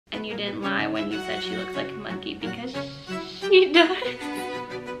And you didn't lie when you said she looks like a monkey, because she does.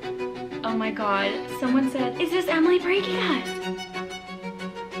 Oh my god, someone said, is this Emily pranking us?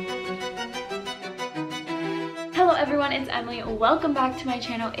 Hello everyone, it's Emily. Welcome back to my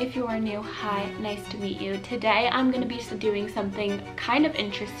channel. If you are new, hi, nice to meet you. Today I'm going to be doing something kind of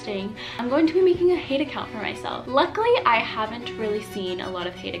interesting. I'm going to be making a hate account for myself. Luckily, I haven't really seen a lot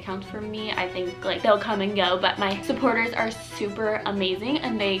of hate accounts from me. I think like they'll come and go, but my supporters are super amazing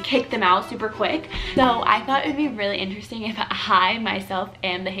and they kick them out super quick. So I thought it would be really interesting if I myself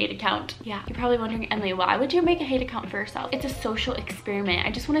am the hate account. Yeah, you're probably wondering, Emily, why would you make a hate account for yourself? It's a social experiment.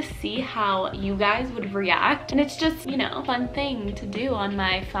 I just want to see how you guys would react, and it's just, you know, fun thing to do on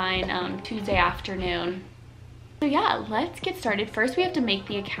my fine Tuesday afternoon. So yeah, let's get started. First we have to make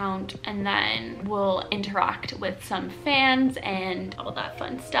the account and then we'll interact with some fans and all that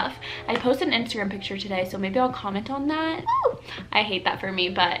fun stuff. I posted an Instagram picture today, so maybe I'll comment on that. Woo! I hate that for me,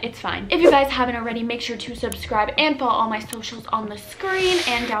 but it's fine. If you guys haven't already, make sure to subscribe and follow all my socials on the screen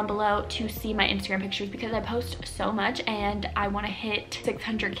and down below to see my Instagram pictures, because I post so much and I want to hit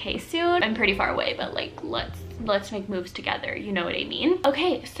 600K soon. I'm pretty far away, but like let's make moves together, you know what I mean?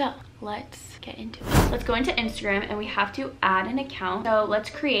 Okay, so let's get into it. Let's go into Instagram and we have to add an account. So let's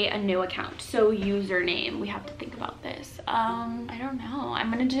create a new account. So username, we have to think about this. I don't know.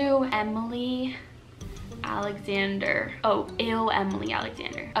 I'm gonna do Emily Alexander. Oh, ew, Emily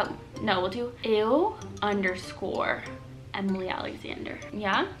Alexander. Oh, no, we'll do ew _ Emily Alexander.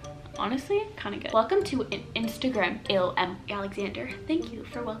 Yeah? Honestly, kind of good. Welcome to Instagram, Alexander. Thank you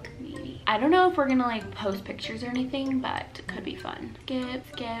for welcoming me. I don't know if we're gonna like post pictures or anything, but it could be fun. Skip.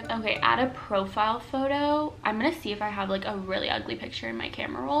 Okay, add a profile photo. I'm gonna see if I have like a really ugly picture in my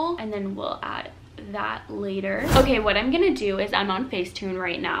camera roll, and then we'll add that later. Okay, what I'm gonna do is I'm on Facetune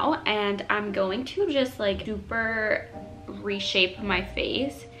right now, and I'm going to just like super reshape my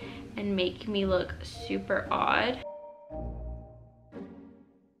face and make me look super odd.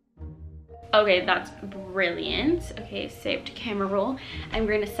 Okay, that's brilliant. Okay, saved camera roll. I'm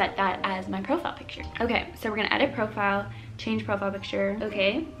going to set that as my profile picture. Okay, so we're gonna edit profile, change profile picture.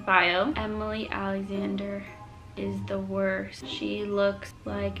 Okay, bio. Emily Alexander is the worst. She looks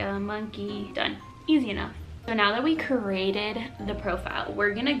like a monkey. Done. Easy enough. So now that we created the profile,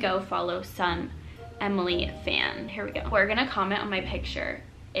 we're gonna go follow some Emily fan. Here we go. We're gonna comment on my picture.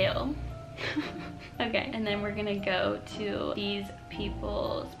 Ew. Okay, and then we're gonna go to these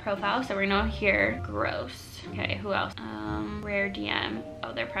people's profiles. So we're gonna go here, gross. Okay, who else? Rare DM.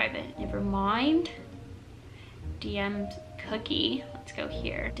 Oh, they're private. Never mind. DM'd cookie. Let's go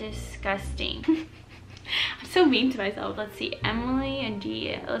here. Disgusting. I'm so mean to myself. Let's see, Emily and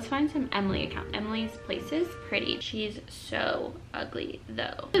D. Let's find some Emily account. Emily's places. Pretty. She's so ugly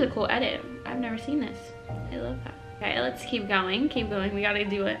though. This is a cool edit. I've never seen this. I love that. Okay, let's keep going. We gotta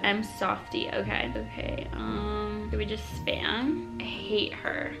do an M softy. Okay. Do we just spam? I hate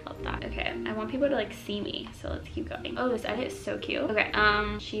her. Love that. Okay, I want people to like see me, so let's keep going. Oh, this edit is so cute. Okay,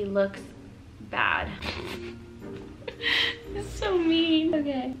 she looks bad. It's so mean.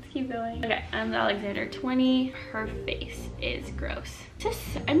 Okay, let's keep going. Okay, I'm Alexander 20. Her face is gross.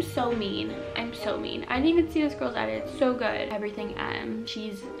 I'm so mean. I'm so mean. I didn't even see this girl's edit. It's so good. Everything M.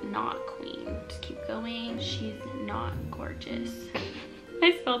 She's not queen. Just keep going. She's not gorgeous.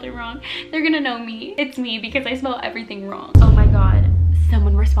 I spelled it wrong. They're gonna know me. It's me because I spell everything wrong. Oh my god.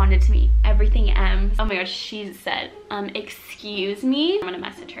 Someone responded to me. Everything M. Oh my gosh, she said, excuse me. I'm gonna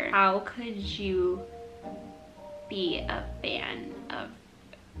message her. How could you be a fan of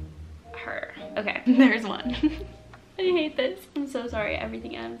her? Okay, there's one. I hate this. I'm so sorry.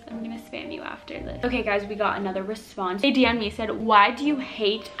 Everything ends. I'm gonna spam you after this. Okay guys, we got another response. They DM'd me, said, why do you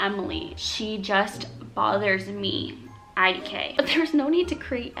hate Emily? She just bothers me. IK. But there's no need to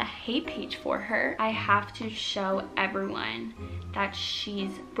create a hate page for her. I have to show everyone that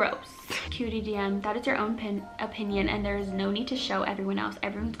she's gross. Cutie DM, that is your own opinion and there is no need to show everyone else.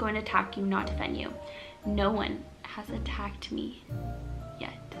 Everyone's going to attack you, not defend you. No one has attacked me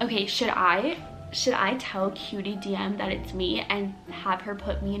yet. Okay, should I tell Cutie DM that it's me and have her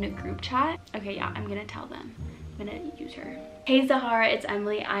put me in a group chat? Okay, yeah, I'm gonna tell them. I'm gonna use her. Hey Zahara, it's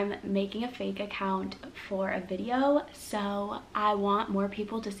Emily. I'm making a fake account for a video, so I want more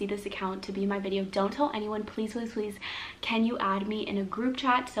people to see this account to be my video. Don't tell anyone, please, please, please. Can you add me in a group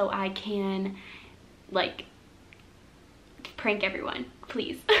chat so I can like prank everyone,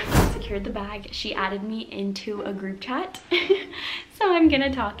 please? Secured the bag. She added me into a group chat. So I'm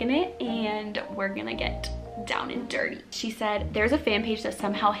gonna talk in it and we're gonna get down and dirty. She said, there's a fan page that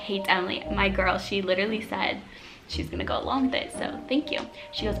somehow hates Emily. My girl, she literally said, she's gonna go along with it, so thank you.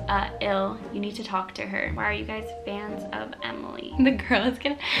 She goes, ill, you need to talk to her. Why are you guys fans of Emily? The girl is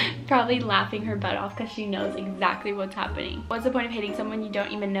gonna probably laughing her butt off because she knows exactly what's happening. What's the point of hating someone you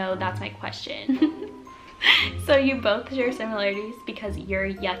don't even know? That's my question. So you both share similarities because you're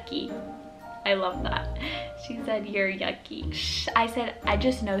yucky. I love that. She said, you're yucky. I said, I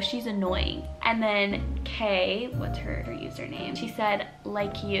just know she's annoying. And then Kay, what's her username? She said,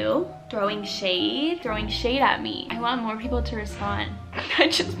 like you, throwing shade at me. I want more people to respond. I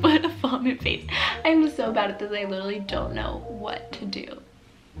just put a vomit face. I'm so bad at this, I literally don't know what to do.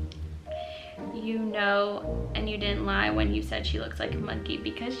 You know, and you didn't lie when you said she looks like a monkey,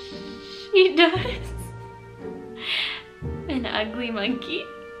 because she does. An ugly monkey.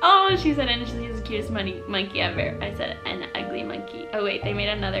 Oh, she said, and she's the cutest monkey ever. I said, an ugly monkey. Oh wait, they made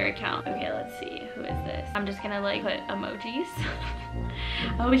another account. Okay, let's see, who is this? I'm just gonna like put emojis.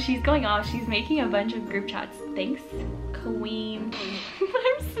 Oh, she's going off. She's making a bunch of group chats. Thanks, Queen.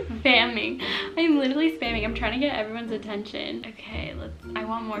 I'm spamming. I'm literally spamming. I'm trying to get everyone's attention. Okay, I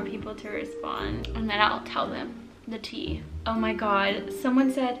want more people to respond, and then I'll tell them the tea. Oh my God,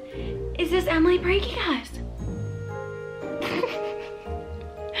 someone said, is this Emily breaking us?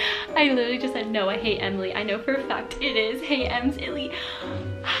 I literally just said, no, I hate Emily. I know for a fact it is. Hey, Ems, Illy.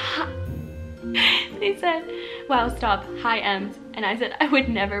 They said, wow, stop. Hi, Ems. And I said, I would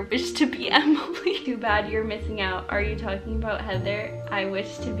never wish to be Emily. Too bad you're missing out. Are you talking about Heather? I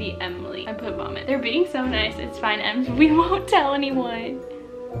wish to be Emily. I put vomit. They're being so nice. It's fine, Ems. We won't tell anyone.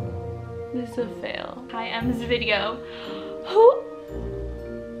 This is a fail. Hi, Ems video. Who?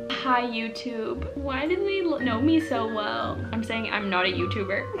 Hi, YouTube. Why did they know me so well? I'm saying I'm not a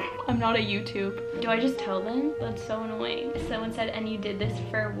YouTuber. I'm not a YouTube. Do I just tell them? That's so annoying. Someone said, and you did this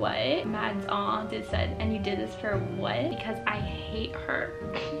for what? Mads did said, and you did this for what? Because I hate her.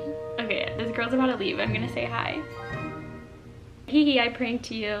 Okay, this girl's about to leave. I'm gonna say hi. Hee hee, I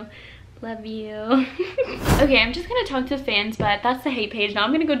pranked you. Love you. Okay, I'm just gonna talk to fans, but that's the hate page. Now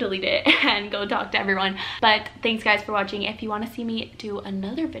I'm gonna go delete it and go talk to everyone. But thanks guys for watching. If you want to see me do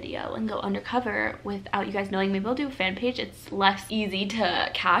another video and go undercover without you guys knowing, maybe I'll do a fan page. It's less easy to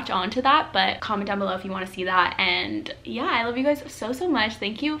catch on to that, but comment down below if you want to see that. And yeah, I love you guys so much.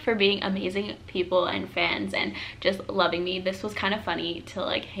 Thank you for being amazing people and fans and just loving me. This was kind of funny to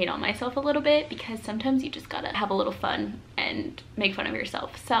like hate on myself a little bit, because sometimes you just gotta have a little fun and make fun of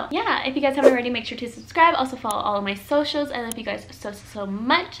yourself. So yeah, if you guys haven't already, make sure to subscribe. Also follow all of my socials. I love you guys so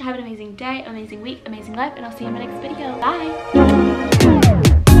much. Have an amazing day, amazing week, amazing life, and I'll see you in my next video.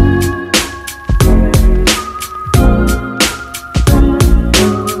 Bye.